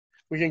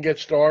We can get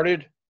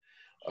started.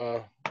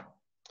 I'd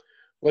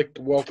like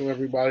to welcome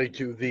everybody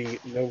to the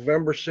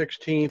November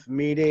 16th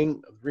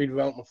meeting of the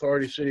Redevelopment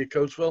Authority, City of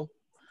Coatesville.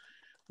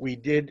 We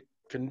did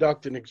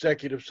conduct an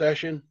executive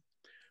session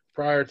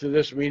prior to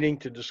this meeting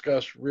to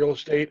discuss real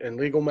estate and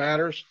legal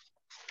matters.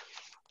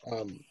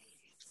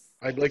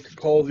 I'd like to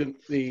call the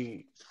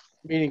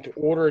meeting to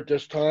order at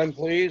this time,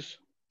 please.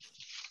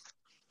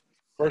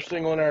 First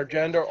thing on our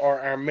agenda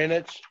are our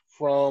minutes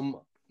from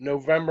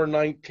November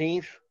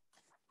 19th.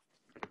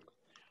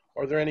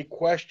 Are there any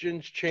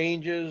questions,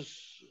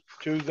 changes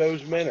to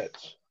those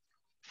minutes?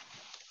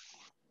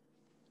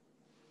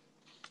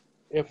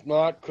 If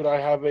not, could I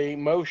have a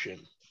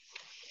motion?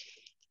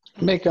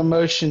 Make a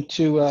motion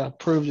to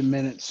approve the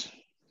minutes.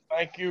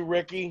 Thank you,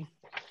 Ricky.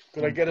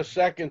 Could I get a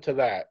second to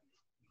that?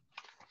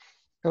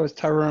 That was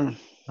Tyrone.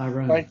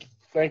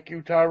 Thank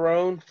you,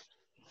 Tyrone.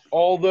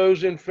 All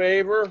those in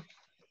favor?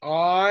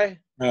 Aye.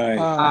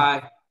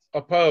 Aye.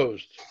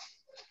 Opposed?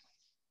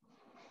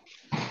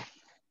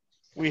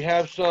 We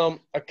have some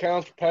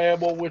accounts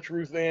payable, which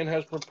Ruth Ann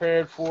has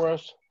prepared for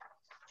us.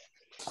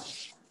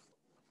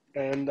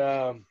 And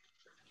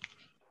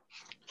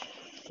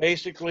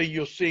basically,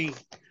 you'll see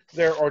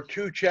there are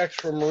two checks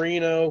from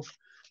Marino.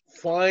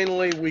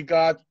 Finally, we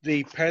got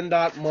the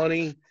PennDOT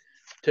money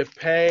to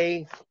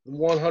pay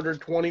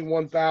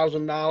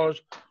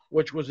 $121,000,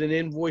 which was an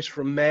invoice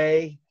from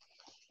May.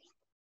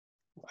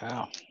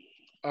 Wow.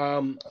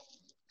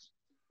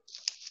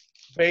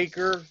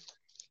 Baker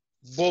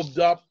boobed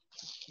up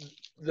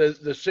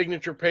the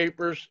signature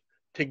papers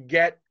to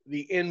get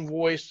the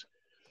invoice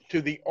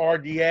to the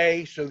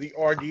RDA so the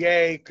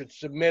RDA could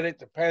submit it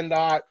to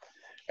PennDOT,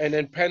 and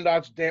then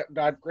PennDOT's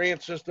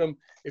grant system.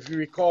 If you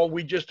recall,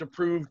 we just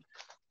approved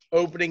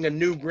opening a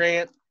new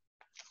grant.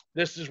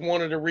 This is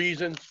one of the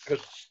reasons,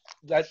 because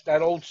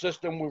that old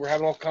system, we were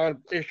having all kinds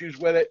of issues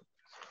with it.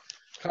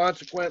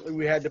 Consequently,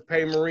 we had to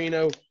pay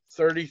Marino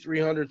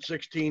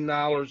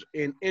 $3,316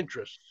 in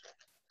interest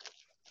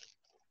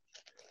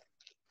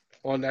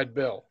on that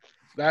bill.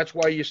 That's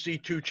why you see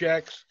two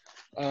checks.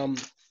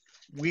 And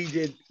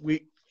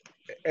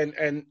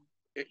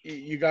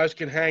you guys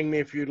can hang me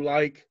if you'd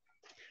like.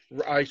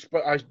 I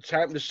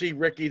happened to see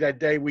Ricky that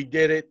day we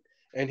did it,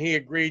 and he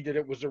agreed that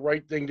it was the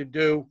right thing to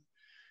do.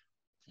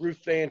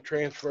 Ruth Ann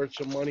transferred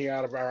some money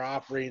out of our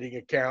operating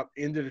account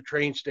into the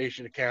train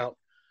station account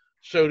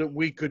so that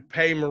we could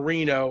pay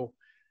Marino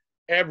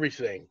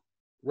everything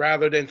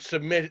rather than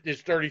submit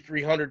this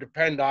 $3,300 to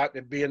PennDOT.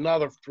 It'd be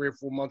another 3 or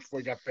 4 months before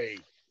we got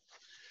paid.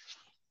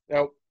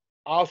 Now,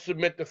 I'll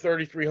submit the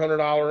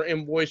 $3,300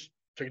 invoice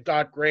to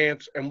DOT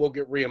grants and we'll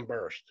get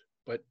reimbursed.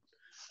 But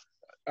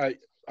I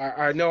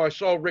know I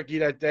saw Ricky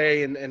that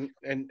day and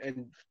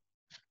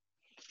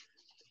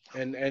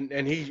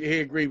he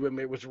agreed with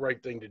me. It was the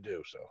right thing to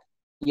do. So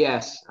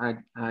Yes, I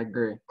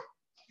agree.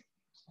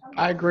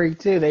 I agree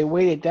too. They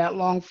waited that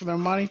long for their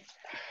money.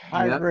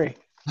 I agree.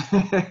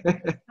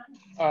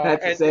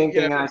 That's the same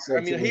thing I said.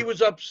 I mean, he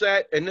was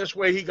upset, and this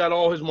way he got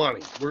all his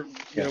money. We're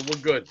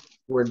good.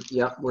 We're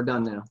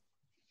done now.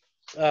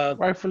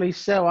 Rightfully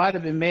so. I'd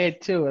have been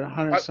mad too at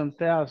 100-some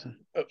thousand.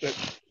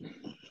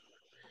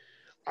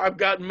 I've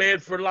gotten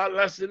mad for a lot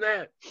less than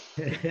that.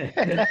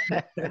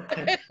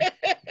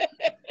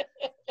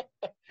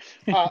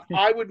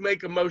 I would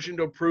make a motion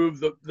to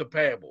approve the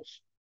payables.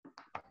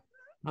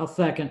 I'll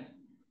second.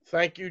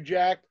 Thank you,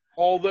 Jack.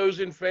 All those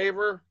in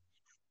favor?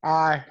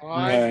 Aye.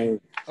 Aye.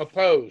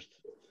 Opposed?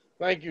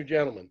 Thank you,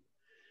 gentlemen.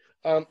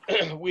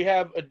 We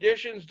have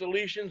additions,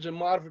 deletions, and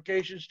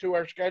modifications to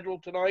our schedule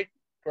tonight,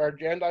 to our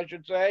agenda, I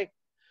should say.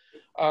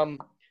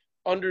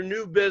 Under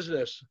new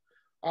business,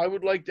 I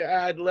would like to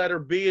add letter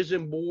B as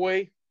in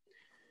boy,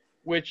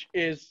 which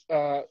is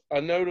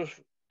a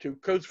notice to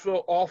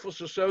Coatesville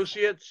Office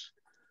Associates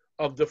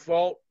of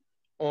default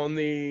on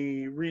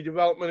the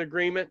redevelopment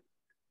agreement.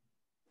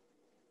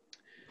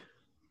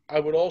 I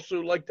would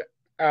also like to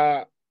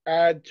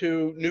add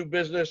to new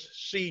business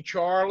C.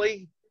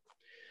 Charlie,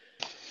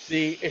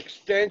 the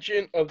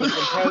extension of the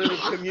competitive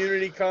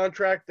community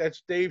contract.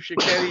 That's Dave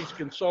Schichetti's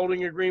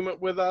consulting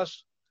agreement with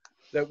us,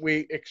 that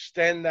we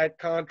extend that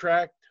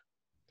contract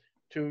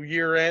to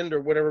year end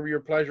or whatever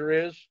your pleasure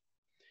is.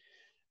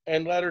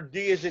 And letter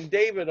D as in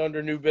David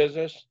under new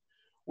business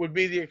would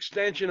be the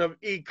extension of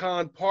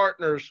Econ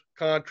Partners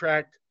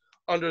contract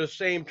under the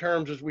same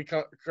terms as we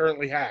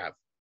currently have.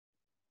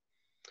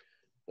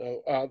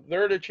 So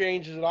they're the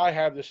changes that I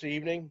have this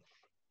evening.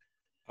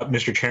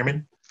 Mr.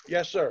 Chairman?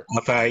 Yes, sir.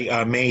 If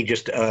I may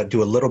just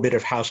do a little bit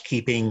of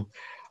housekeeping.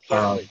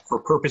 For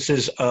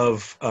purposes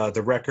of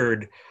the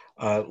record,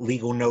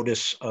 legal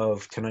notice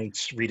of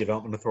tonight's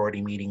Redevelopment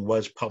Authority meeting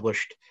was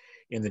published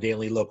in the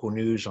Daily Local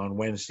News on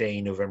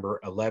Wednesday,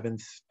 November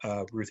 11th.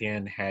 Ruth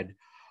Ann had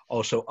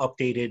also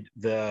updated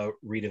the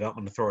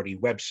Redevelopment Authority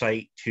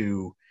website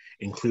to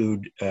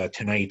include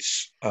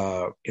tonight's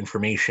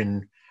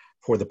information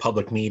for the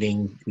public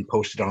meeting to be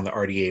posted on the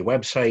RDA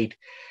website.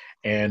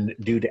 And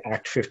due to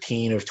Act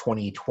 15 of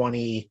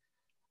 2020,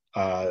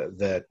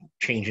 the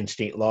change in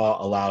state law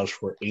allows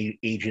for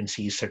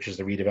agencies such as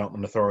the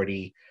Redevelopment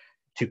Authority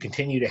to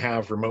continue to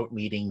have remote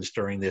meetings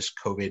during this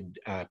COVID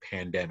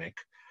pandemic.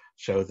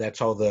 So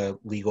that's all the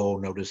legal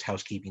notice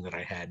housekeeping that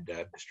I had,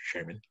 Mr.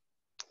 Chairman.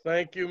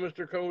 Thank you,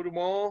 Mr.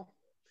 Coatesville.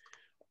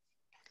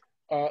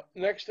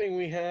 Next thing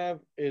we have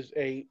is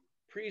a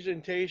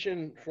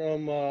presentation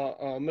from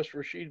Ms.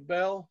 Rashid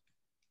Bell.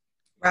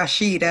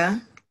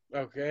 Rashida.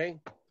 Okay.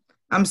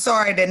 I'm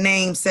sorry the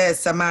name says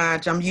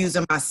Samaj. I'm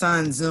using my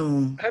son's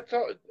Zoom. That's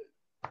all.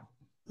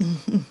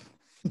 The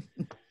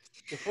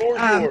floor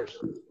is yours.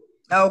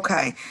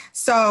 Okay.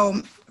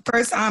 So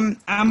first, I'm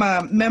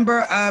a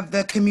member of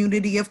the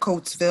community of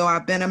Coatesville.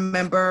 I've been a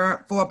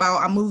member for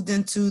I moved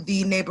into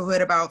the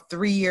neighborhood about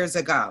 3 years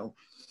ago.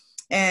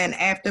 And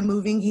after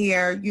moving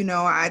here, you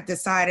know, I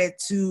decided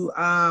to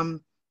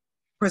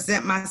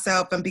present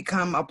myself and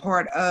become a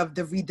part of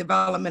the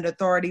redevelopment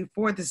authority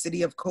for the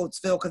city of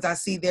Coatesville, because I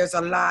see there's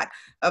a lot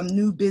of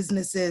new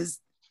businesses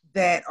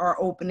that are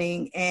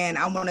opening, and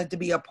I wanted to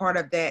be a part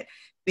of that,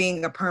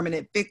 being a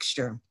permanent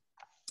fixture.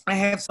 I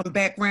have some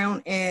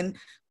background in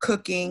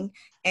cooking,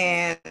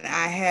 and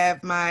I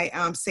have my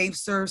Safe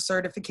Serve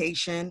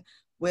certification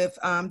with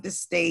the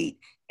state,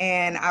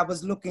 and I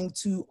was looking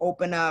to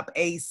open up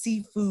a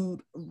seafood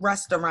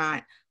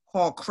restaurant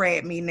called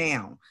Crab Me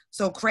Now.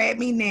 So Crab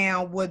Me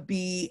Now would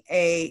be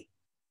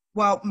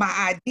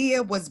my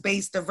idea was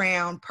based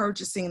around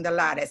purchasing the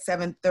lot at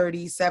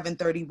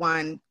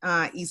 731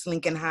 East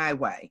Lincoln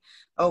Highway.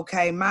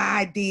 Okay,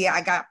 my idea,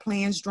 I got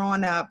plans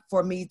drawn up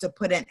for me to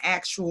put an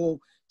actual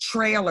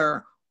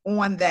trailer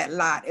on that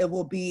lot. It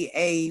will be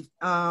a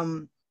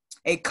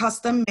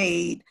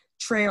custom-made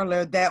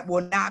trailer that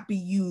will not be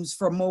used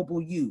for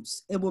mobile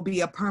use. It will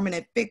be a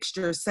permanent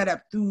fixture set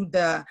up through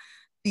the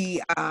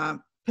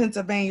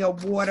Pennsylvania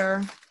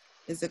Water,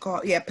 is it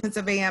called? Yeah,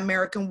 Pennsylvania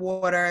American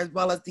Water, as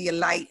well as the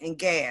light and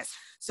gas.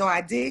 So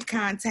I did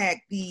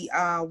contact the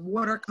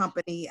water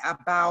company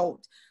about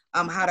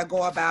how to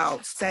go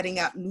about setting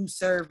up new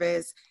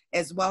service,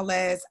 as well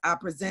as I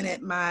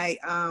presented my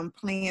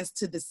plans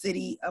to the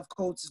city of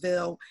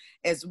Coatesville,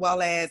 as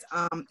well as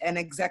an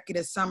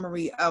executive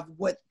summary of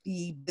what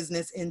the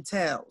business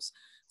entails.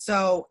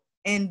 So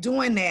in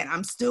doing that,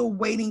 I'm still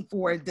waiting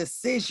for a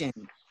decision.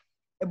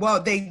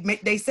 Well,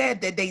 they said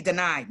that they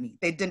denied me.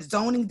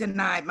 Zoning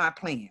denied my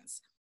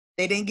plans.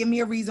 They didn't give me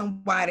a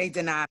reason why they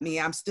denied me.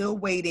 I'm still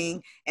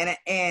waiting.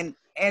 And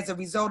as a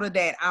result of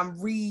that, I'm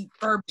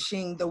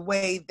refurbishing the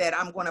way that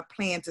I'm going to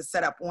plan to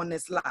set up on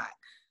this lot.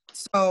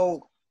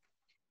 So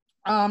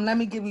let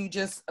me give you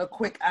just a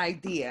quick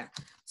idea.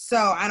 So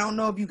I don't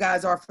know if you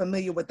guys are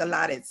familiar with the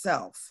lot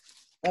itself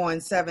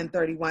on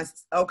 731.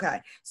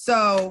 Okay.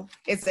 So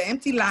it's an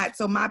empty lot.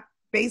 So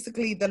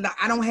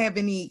I don't have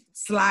any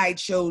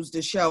slideshows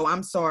to show.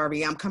 I'm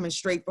sorry. I'm coming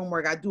straight from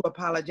work. I do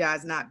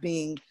apologize not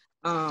being,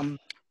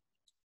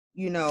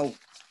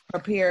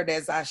 prepared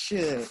as I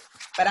should.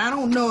 But I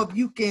don't know if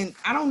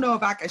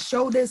I can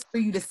show this for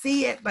you to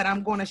see it, but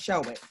I'm going to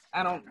show it.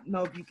 I don't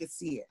know if you can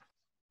see it.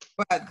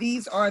 But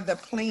these are the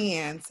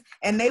plans,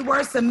 and they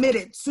were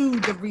submitted to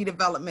the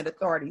redevelopment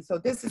authority. So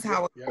this is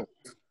how it goes.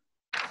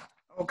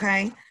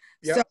 Okay.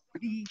 Yep. So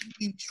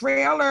the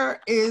trailer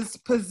is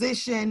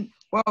positioned.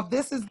 Well,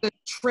 this is the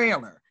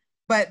trailer,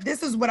 but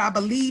this is what I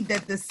believe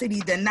that the city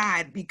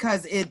denied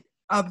because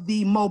of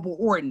the mobile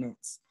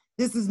ordinance.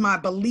 This is my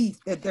belief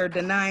that they're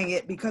denying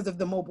it because of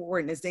the mobile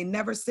ordinance. They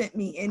never sent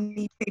me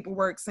any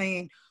paperwork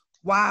saying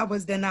why I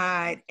was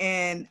denied,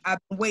 and I've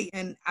been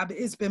waiting.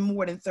 It's been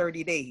more than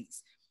 30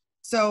 days.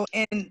 So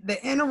in the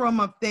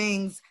interim of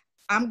things,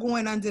 I'm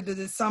going under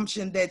the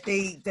assumption that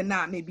they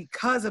denied me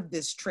because of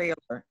this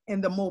trailer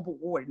and the mobile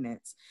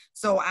ordinance.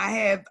 So I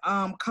have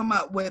come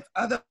up with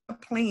other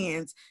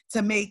plans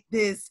to make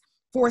this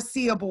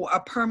foreseeable a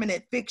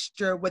permanent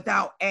fixture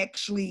without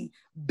actually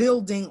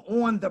building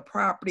on the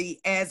property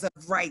as of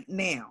right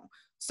now.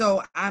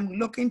 So I'm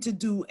looking to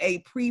do a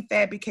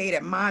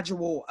prefabricated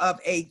module of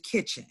a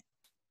kitchen,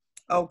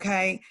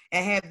 okay,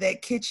 and have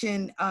that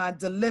kitchen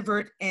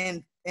delivered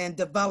and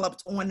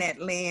developed on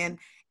that land,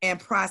 and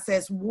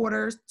process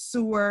water,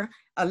 sewer,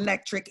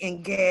 electric,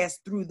 and gas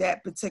through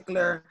that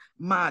particular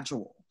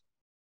module.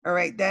 All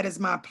right, that is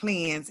my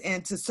plans.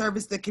 And to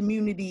service the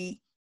community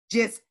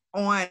just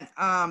on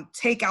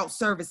takeout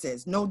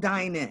services, no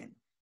dine-in.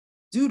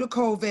 Due to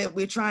COVID,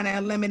 we're trying to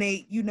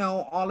eliminate,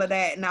 all of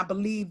that. And I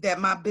believe that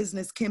my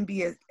business can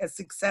be a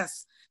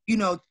success,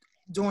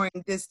 during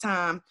this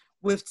time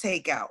with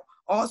takeout.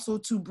 Also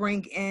to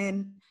bring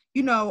in,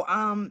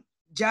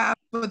 jobs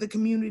for the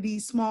community,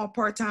 small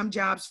part-time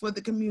jobs for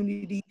the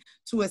community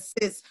to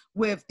assist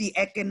with the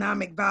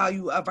economic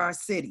value of our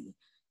city.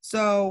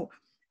 So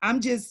I'm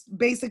just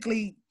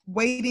basically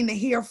waiting to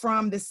hear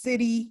from the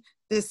city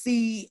to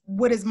see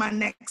what is my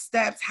next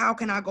steps. How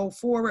can I go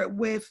forward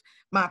with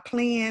my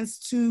plans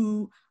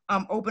to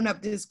open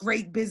up this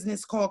great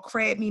business called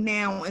Crab Me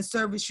Now and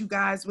service you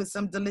guys with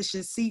some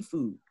delicious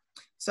seafood.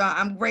 So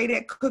I'm great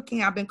at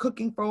cooking. I've been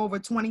cooking for over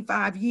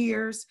 25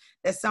 years.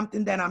 That's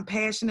something that I'm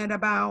passionate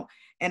about.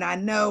 And I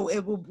know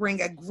it will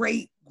bring a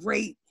great,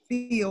 great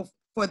feel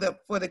for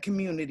the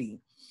community.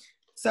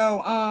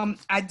 So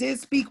I did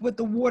speak with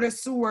the water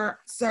sewer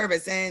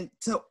service, and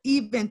to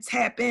even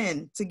tap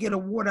in to get a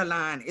water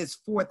line is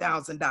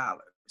 $4,000.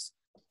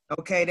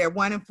 Okay, they're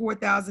wanting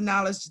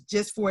 $4,000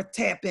 just for a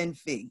tap in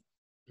fee.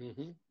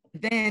 Mhm.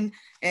 Then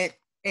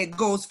it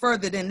goes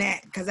further than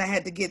that because I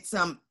had to get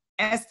some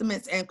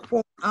estimates and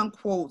quote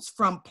unquotes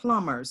from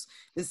plumbers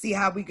to see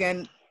how we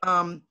can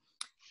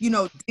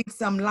dig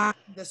some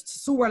the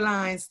sewer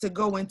lines to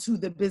go into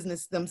the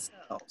business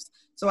themselves.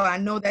 So I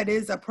know that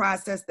is a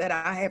process that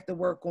I have to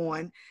work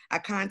on. I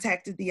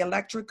contacted the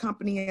electric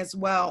company as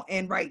well,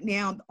 and right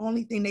now the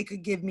only thing they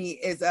could give me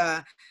is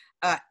a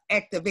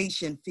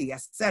activation fee, a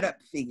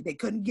setup fee. They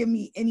couldn't give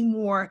me any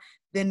more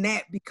than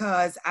that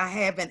because I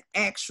haven't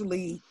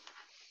actually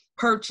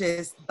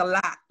purchased the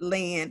lot,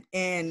 land,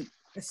 and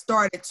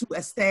started to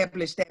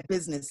establish that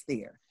business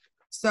there.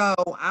 So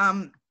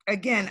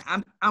again,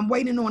 I'm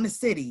waiting on the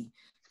city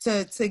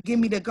to give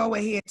me the go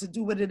ahead to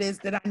do what it is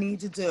that I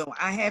need to do.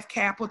 I have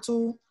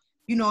capital,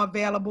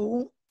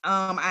 available.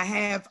 I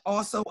have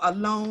also a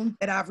loan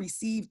that I've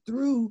received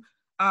through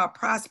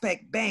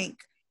Prospect Bank,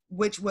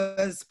 which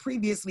was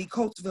previously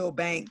Coatesville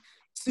Bank,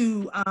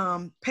 to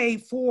pay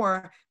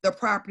for the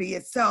property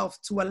itself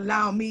to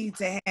allow me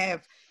to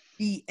have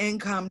the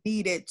income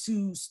needed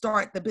to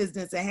start the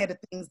business and have the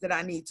things that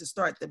I need to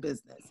start the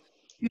business.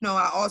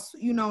 I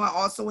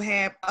also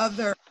have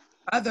other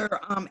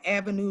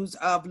avenues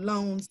of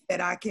loans that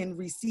I can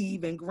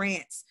receive and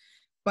grants,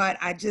 but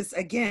I just,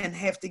 again,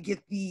 have to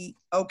get the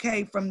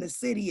okay from the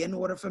city in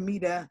order for me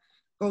to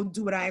go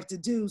do what I have to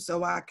do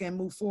so I can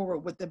move forward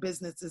with the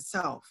business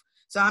itself.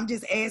 So I'm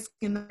just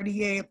asking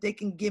RDA if they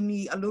can give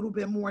me a little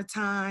bit more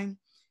time,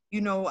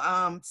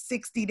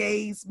 60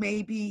 days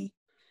maybe,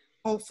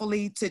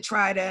 hopefully, to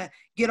try to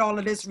get all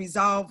of this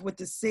resolved with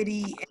the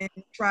city and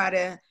try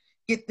to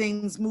get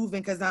things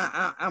moving, because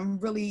I'm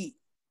really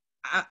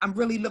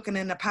looking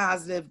in a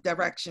positive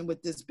direction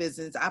with this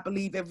business. I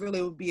believe it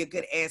really would be a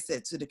good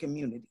asset to the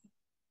community.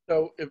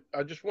 So if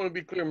I just want to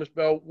be clear, Ms.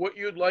 Bell, what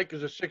you'd like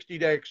is a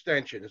 60-day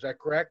extension. Is that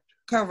correct?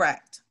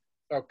 Correct.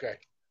 Okay.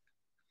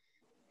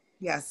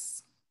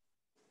 Yes.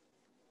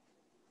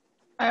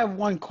 I have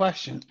one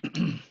question.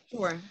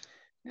 Sure.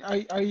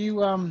 Are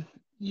you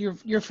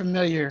you're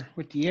familiar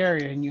with the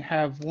area, and you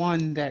have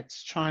one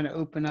that's trying to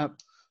open up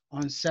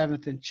on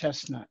 7th and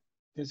Chestnut.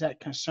 Does that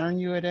concern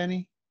you at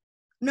any?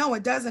 No,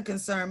 it doesn't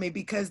concern me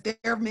because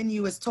their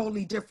menu is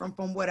totally different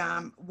from what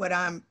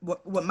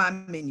my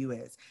menu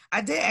is.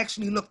 I did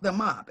actually look them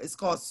up. It's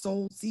called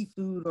Soul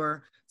Seafood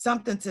or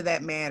something to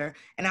that matter.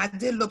 And I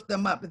did look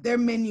them up, but their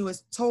menu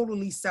is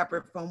totally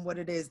separate from what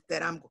it is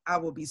that I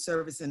will be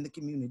servicing the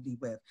community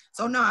with.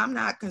 So no, I'm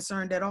not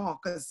concerned at all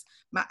because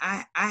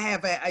I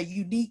have a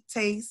unique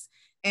taste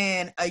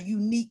and a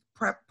unique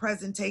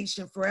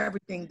presentation for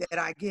everything that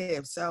I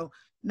give. So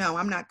no,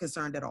 I'm not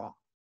concerned at all.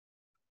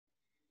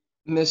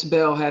 Ms.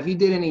 Bell, have you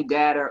did any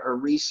data or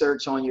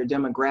research on your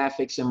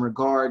demographics in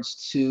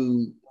regards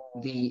to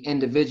the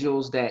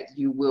individuals that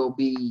you will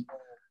be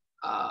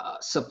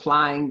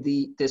supplying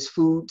this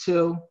food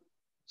to?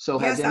 So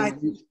has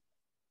any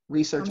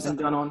research been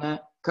done on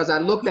that? Because I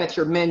looked at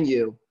your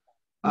menu,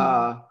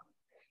 and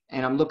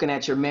I'm looking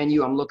at your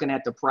menu, I'm looking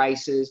at the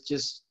prices,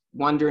 just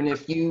wondering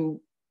if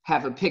you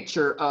have a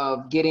picture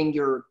of getting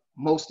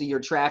most of your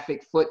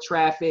traffic, foot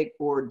traffic,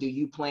 or do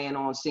you plan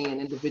on seeing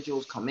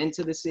individuals come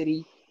into the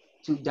city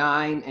to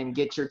dine and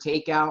get your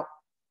takeout?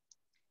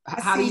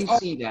 How do you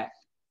see that?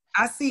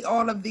 I see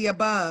all of the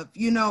above.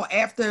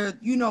 After,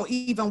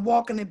 even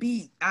walking the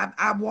beat,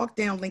 I walked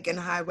down Lincoln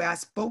Highway. I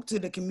spoke to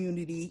the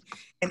community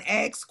and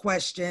asked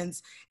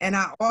questions. And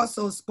I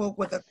also spoke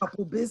with a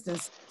couple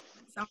businesses,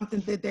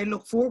 something that they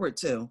look forward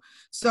to.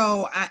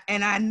 So,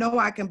 I know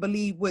I can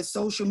believe with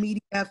social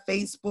media,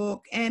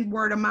 Facebook, and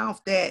word of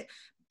mouth that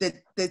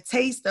the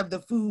taste of the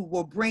food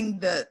will bring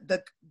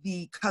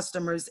the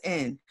customers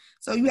in.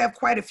 So you have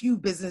quite a few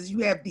businesses. You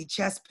have the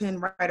Chess Pin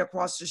right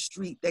across the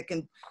street that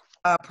can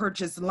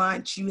purchase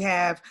lunch. You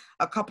have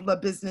a couple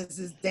of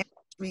businesses down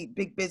the street,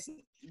 big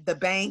business, the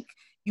bank.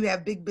 You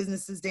have big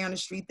businesses down the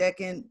street that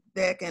can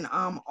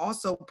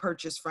also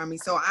purchase from me.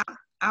 So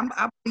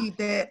I believe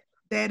that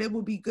it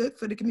will be good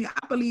for the community.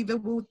 I believe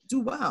it will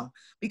do well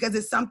because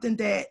it's something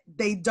that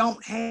they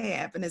don't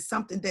have, and it's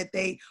something that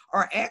they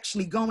are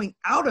actually going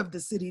out of the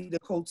city to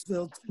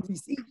Coatesville to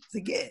receive,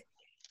 to get,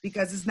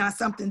 because it's not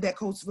something that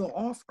Coatesville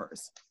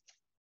offers.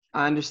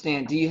 I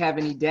understand. Do you have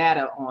any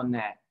data on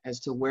that as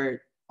to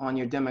where, on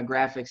your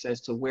demographics, as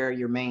to where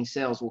your main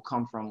sales will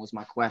come from was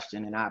my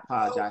question, and I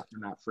apologize for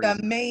not phrasing.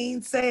 The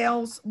main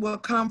sales will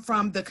come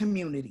from the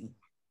community.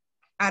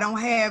 I don't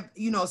have,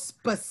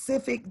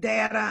 specific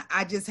data.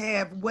 I just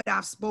have what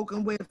I've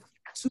spoken with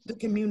to the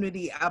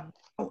community. I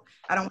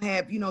don't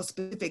have,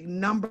 specific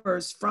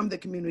numbers from the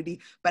community,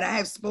 but I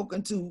have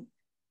spoken to,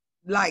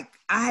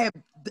 I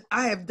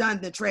have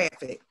done the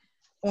traffic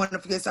on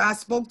the, so I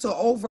spoke to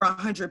over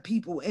 100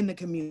 people in the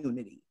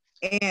community,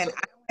 and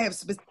I don't have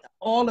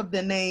all of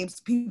the names,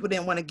 people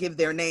didn't want to give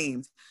their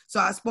names. So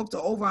I spoke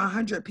to over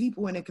 100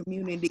 people in the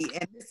community,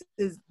 and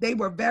they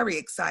were very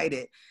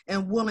excited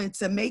and willing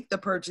to make the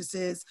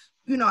purchases.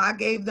 You know, I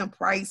gave them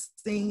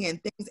pricing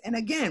and things. And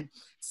again,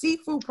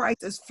 seafood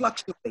prices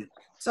fluctuate.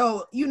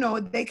 So, you know,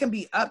 they can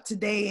be up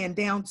today and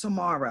down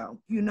tomorrow,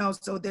 you know,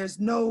 so there's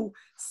no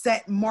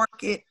set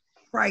market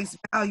price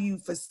value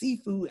for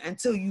seafood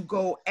until you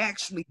go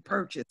actually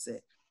purchase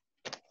it.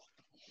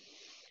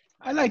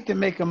 I'd like to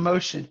make a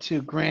motion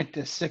to grant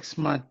a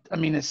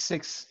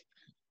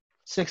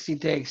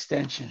 60-day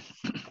extension.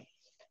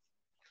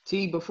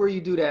 T, before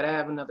you do that, I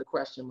have another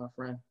question, my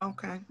friend.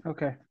 Okay.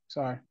 Okay,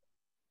 sorry.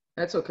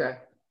 That's okay.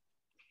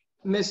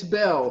 Miss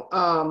Bell,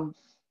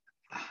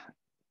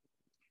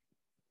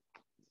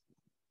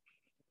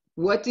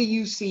 what do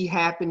you see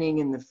happening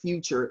in the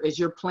future? Is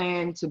your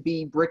plan to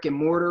be brick and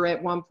mortar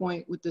at one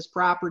point with this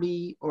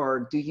property,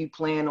 or do you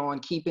plan on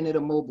keeping it a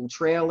mobile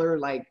trailer?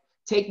 Like,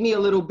 take me a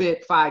little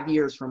bit 5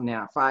 years from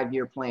now,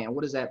 5-year plan.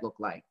 What does that look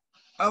like?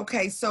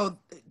 Okay, so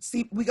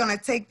see, we're gonna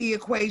take the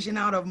equation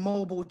out of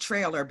mobile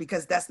trailer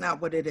because that's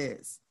not what it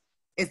is.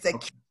 It's a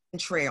camping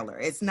trailer.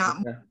 It's not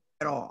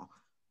at all.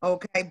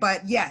 Okay,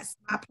 but yes,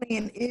 my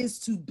plan is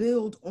to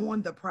build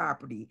on the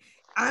property.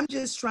 I'm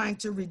just trying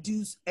to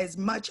reduce as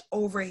much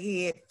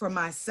overhead for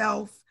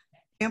myself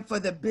and for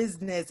the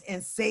business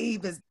and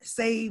save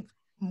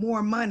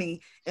more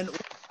money and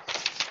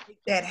make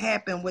that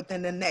happen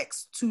within the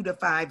next 2 to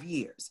 5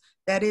 years.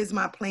 That is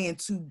my plan,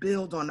 to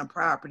build on the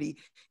property,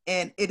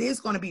 and it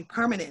is going to be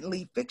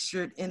permanently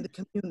fixtured in the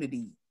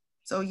community.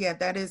 So yeah,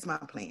 that is my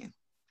plan.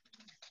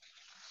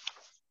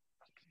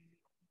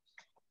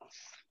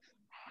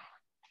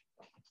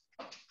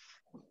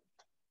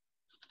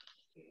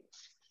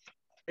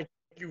 Thank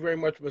you very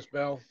much, Ms.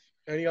 Bell.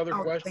 Any other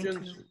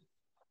questions?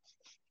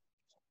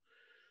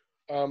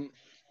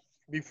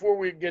 Before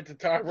we get to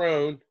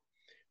Tyrone,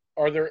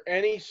 are there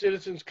any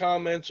citizens'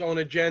 comments on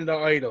agenda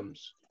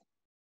items?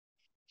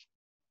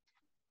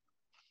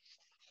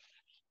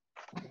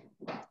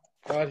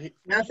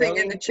 Nothing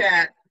in the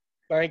chat.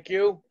 Thank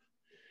you.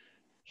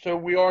 So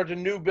we are to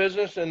new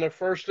business, and the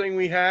first thing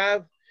we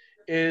have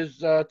is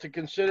to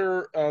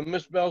consider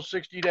Ms. Bell's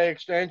 60-day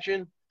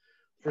extension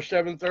for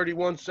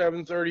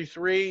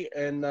 7/31/7/33,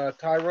 and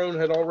Tyrone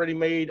had already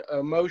made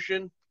a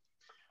motion.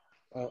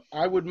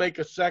 I would make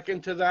a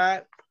second to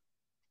that.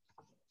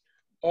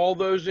 All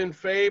those in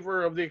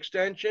favor of the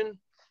extension?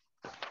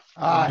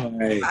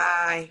 Aye.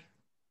 Aye.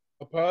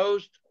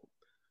 Opposed?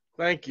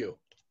 Thank you.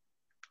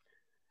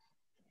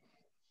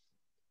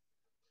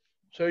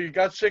 So you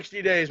got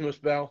 60 days, Ms.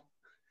 Bell.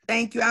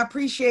 Thank you. I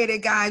appreciate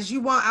it, guys.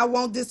 I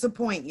won't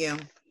disappoint you.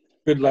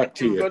 Good luck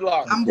to you. Good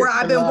luck.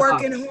 I've been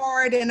working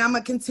hard, and I'm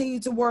gonna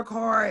continue to work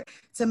hard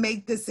to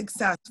make this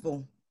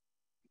successful.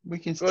 We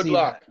can Good see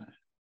luck. that.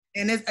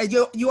 And it's,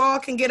 you all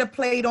can get a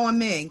plate on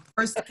me.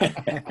 First.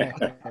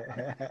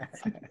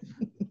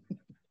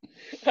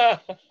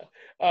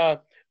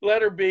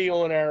 Letter B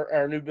on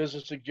our new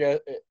business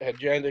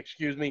agenda,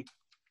 excuse me,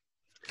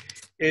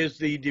 is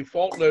the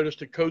default notice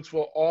to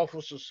Coatesville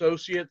Office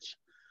Associates.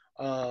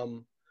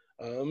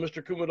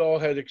 Mr. Kumadal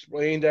had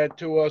explained that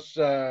to us,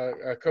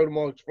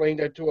 Kodamal explained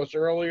that to us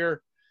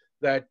earlier,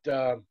 that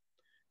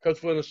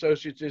Coatesville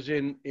Associates is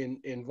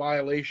in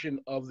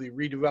violation of the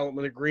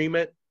redevelopment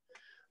agreement.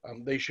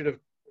 They should have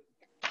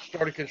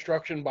started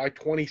construction by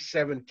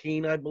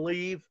 2017, I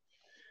believe,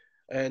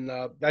 and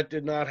that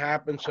did not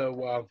happen.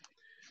 So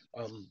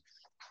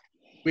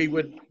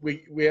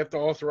we have to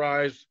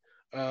authorize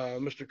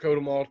Mr.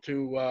 Kodamal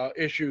to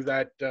issue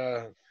that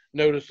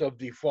notice of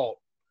default.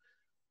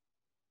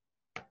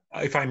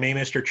 If I may,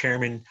 Mr.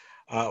 Chairman,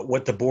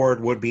 what the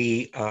board would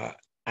be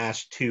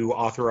asked to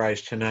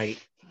authorize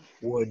tonight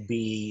would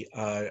be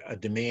a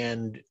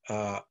demand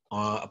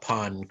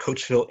upon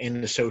Coatesville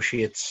and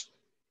Associates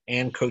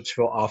and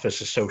Coatesville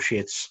Office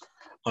Associates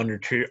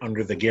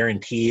under the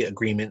guarantee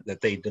agreement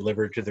that they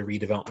delivered to the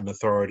Redevelopment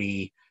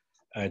Authority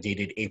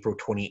dated April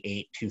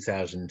 28,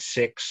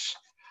 2006.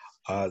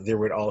 There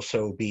would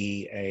also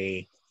be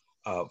a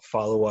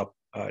follow-up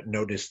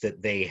notice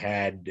that they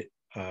had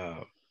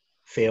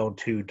failed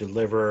to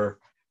deliver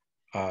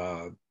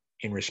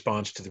in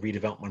response to the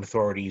Redevelopment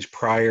Authority's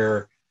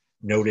prior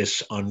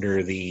notice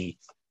under the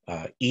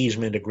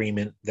easement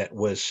agreement that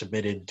was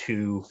submitted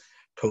to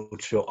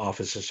Coatesville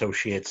Office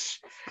Associates,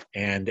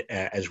 and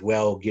as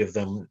well give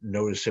them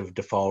notice of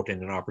default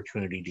and an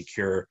opportunity to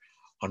cure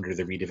under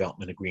the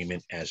redevelopment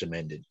agreement as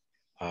amended.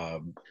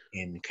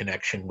 In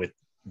connection with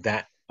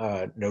that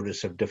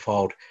notice of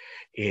default,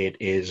 it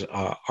is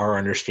our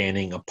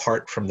understanding,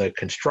 apart from the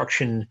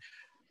construction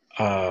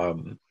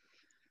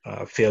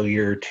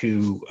failure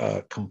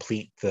to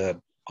complete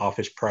the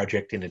office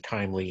project in a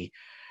timely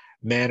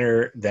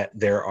manner, that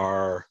there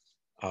are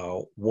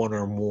one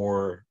or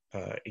more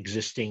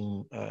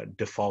existing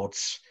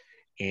defaults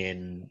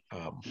in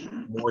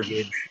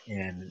mortgage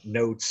and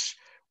notes,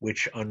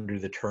 which under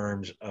the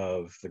terms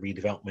of the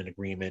redevelopment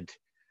agreement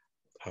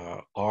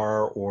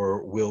are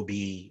or will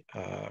be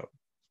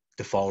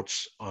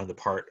defaults on the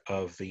part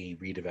of the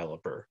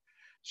redeveloper.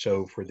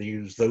 So for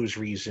those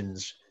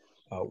reasons,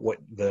 what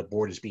the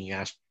board is being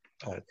asked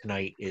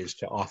tonight is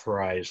to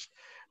authorize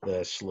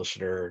the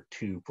solicitor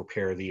to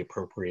prepare the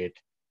appropriate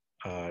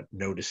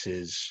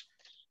notices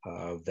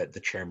that the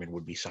chairman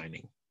would be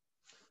signing.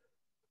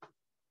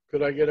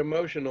 Could I get a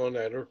motion on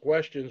that or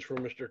questions for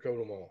Mr.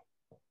 Coatesville?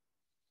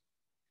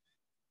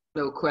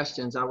 No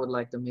questions. I would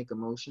like to make a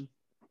motion.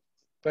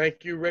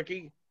 Thank you,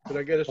 Ricky. Could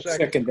I get a I'll second?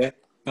 second that.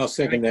 I'll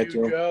second that, Thank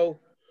you, Joe. Joe.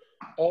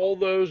 All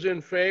those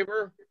in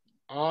favor?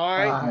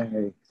 Aye.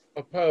 Aye.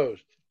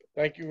 Opposed?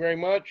 Thank you very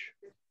much.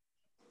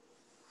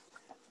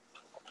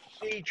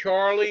 C.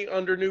 Charlie,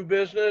 under new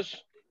business,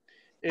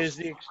 is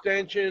the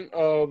extension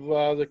of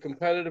the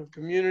competitive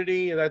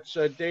community. That's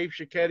Dave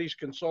Schicketti's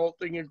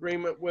consulting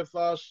agreement with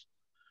us.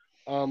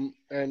 And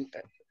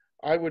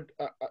I would,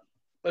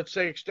 let's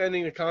say,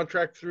 extending the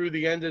contract through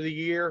the end of the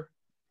year,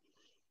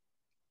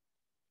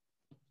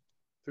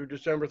 through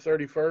December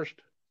 31st.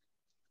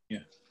 Yeah.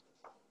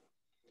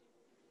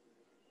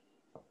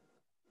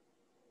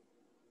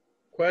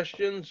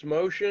 Questions,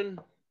 motion?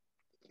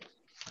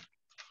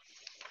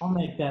 I'll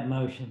make that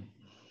motion.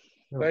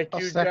 Thank I'll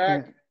you,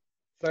 second Jack.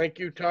 Thank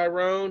you,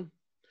 Tyrone.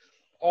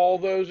 All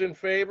those in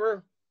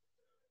favor?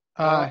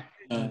 it. Aye.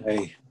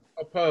 Aye.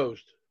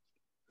 Opposed?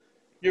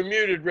 You're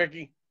muted,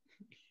 Ricky.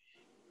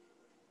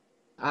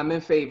 I'm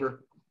in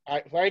favor.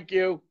 Thank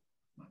you.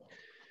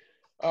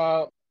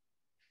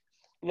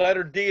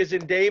 Letter D is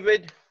in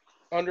David,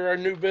 under our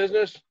new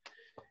business,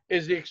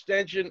 is the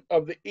extension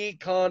of the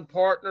Econ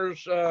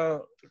Partners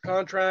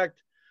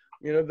contract.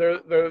 You know, they're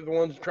the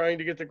ones trying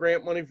to get the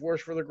grant money for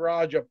us for the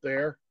garage up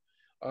there.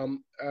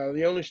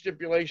 The only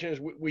stipulation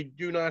is we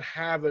do not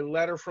have a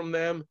letter from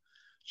them.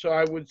 So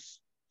I would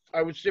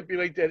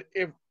stipulate that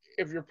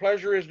if your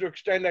pleasure is to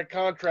extend that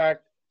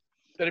contract,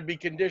 that it be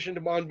conditioned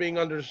upon being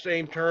under the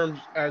same terms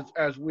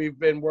as we've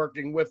been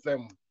working with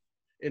them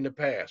in the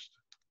past.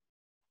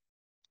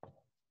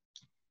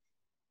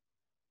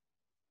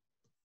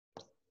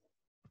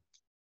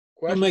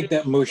 I'll make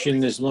that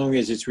motion as long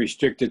as it's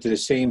restricted to the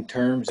same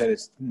terms that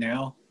it's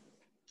now.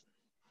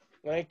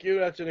 Thank you.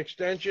 That's an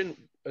extension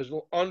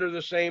under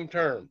the same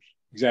terms.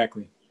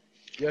 Exactly.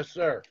 Yes,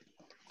 sir.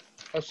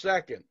 A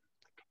second.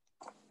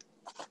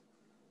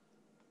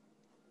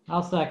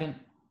 I'll second.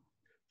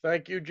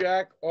 Thank you,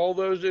 Jack. All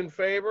those in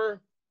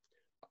favor?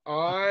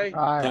 Aye.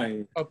 Aye.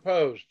 Aye.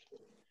 Opposed?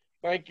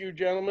 Thank you,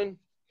 gentlemen.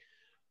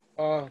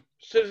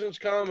 Citizens'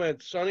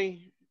 comments.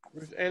 Sonny,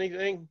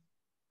 anything?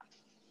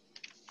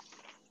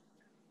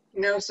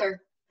 No, sir.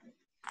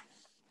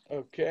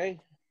 Okay.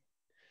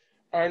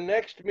 Our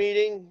next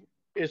meeting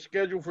is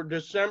scheduled for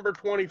December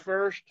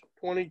 21st,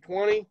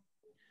 2020.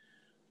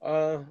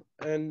 I'll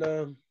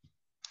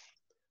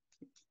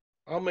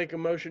make a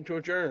motion to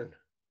adjourn.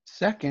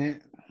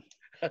 Second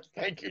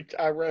Thank you,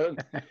 Tyrone.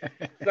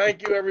 it.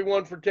 Thank you,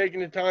 everyone, for taking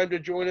the time to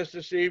join us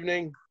this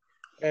evening.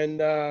 And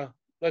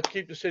let's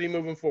keep the city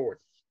moving forward.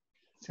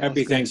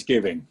 Happy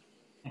Thanksgiving.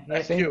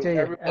 Thank Same you, to you,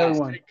 everybody.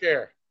 everyone. Take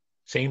care.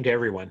 Same to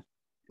everyone.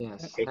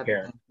 Yes. Take Happy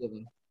care.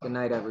 Thanksgiving. Good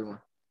night, everyone.